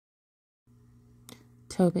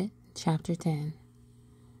Tobit Chapter 10.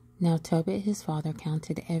 Now Tobit his father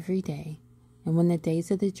counted every day, and when the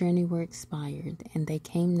days of the journey were expired, and they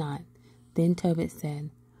came not, then Tobit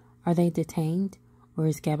said, Are they detained, or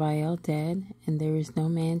is Gabael dead, and there is no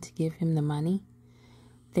man to give him the money?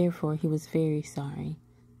 Therefore he was very sorry.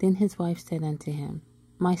 Then his wife said unto him,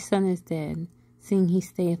 My son is dead, seeing he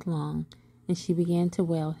stayeth long. And she began to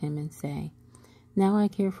wail him, and say, Now I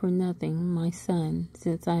care for nothing, my son,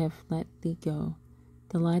 since I have let thee go,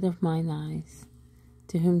 the light of mine eyes.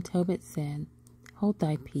 To whom Tobit said, Hold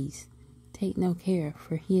thy peace, take no care,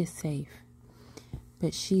 for he is safe.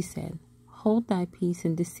 But she said, Hold thy peace,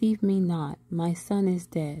 and deceive me not, my son is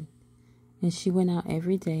dead. And she went out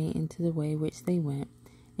every day into the way which they went,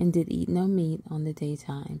 and did eat no meat on the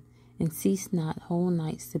daytime, and ceased not whole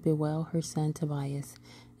nights to bewail her son Tobias,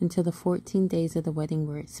 until the 14 days of the wedding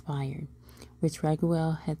were expired, which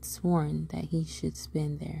Raguel had sworn that he should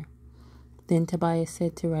spend there. Then Tobias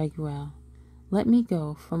said to Raguel, Let me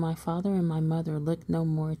go, for my father and my mother look no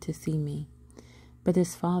more to see me. But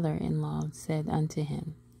his father-in-law said unto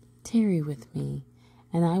him, Tarry with me,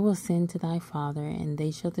 and I will send to thy father, and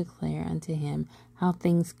they shall declare unto him how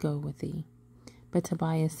things go with thee. But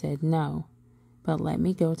Tobias said, No, but let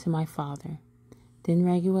me go to my father. Then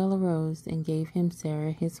Raguel arose and gave him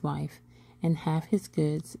Sarah his wife, and half his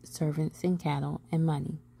goods, servants, and cattle, and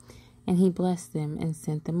money. And he blessed them and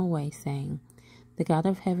sent them away, saying, The God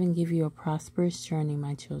of heaven give you a prosperous journey,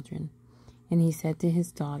 my children. And he said to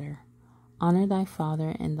his daughter, Honor thy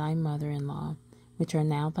father and thy mother-in-law, which are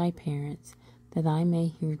now thy parents, that I may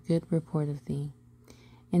hear good report of thee.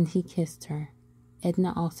 And he kissed her.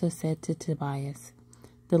 Edna also said to Tobias,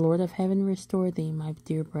 The Lord of heaven restore thee, my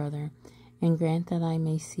dear brother, and grant that I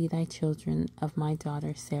may see thy children of my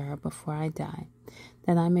daughter Sarah before I die,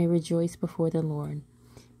 that I may rejoice before the Lord.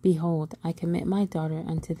 Behold, I commit my daughter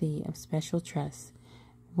unto thee of special trust,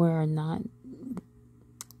 where do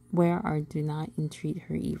not entreat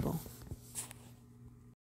her evil.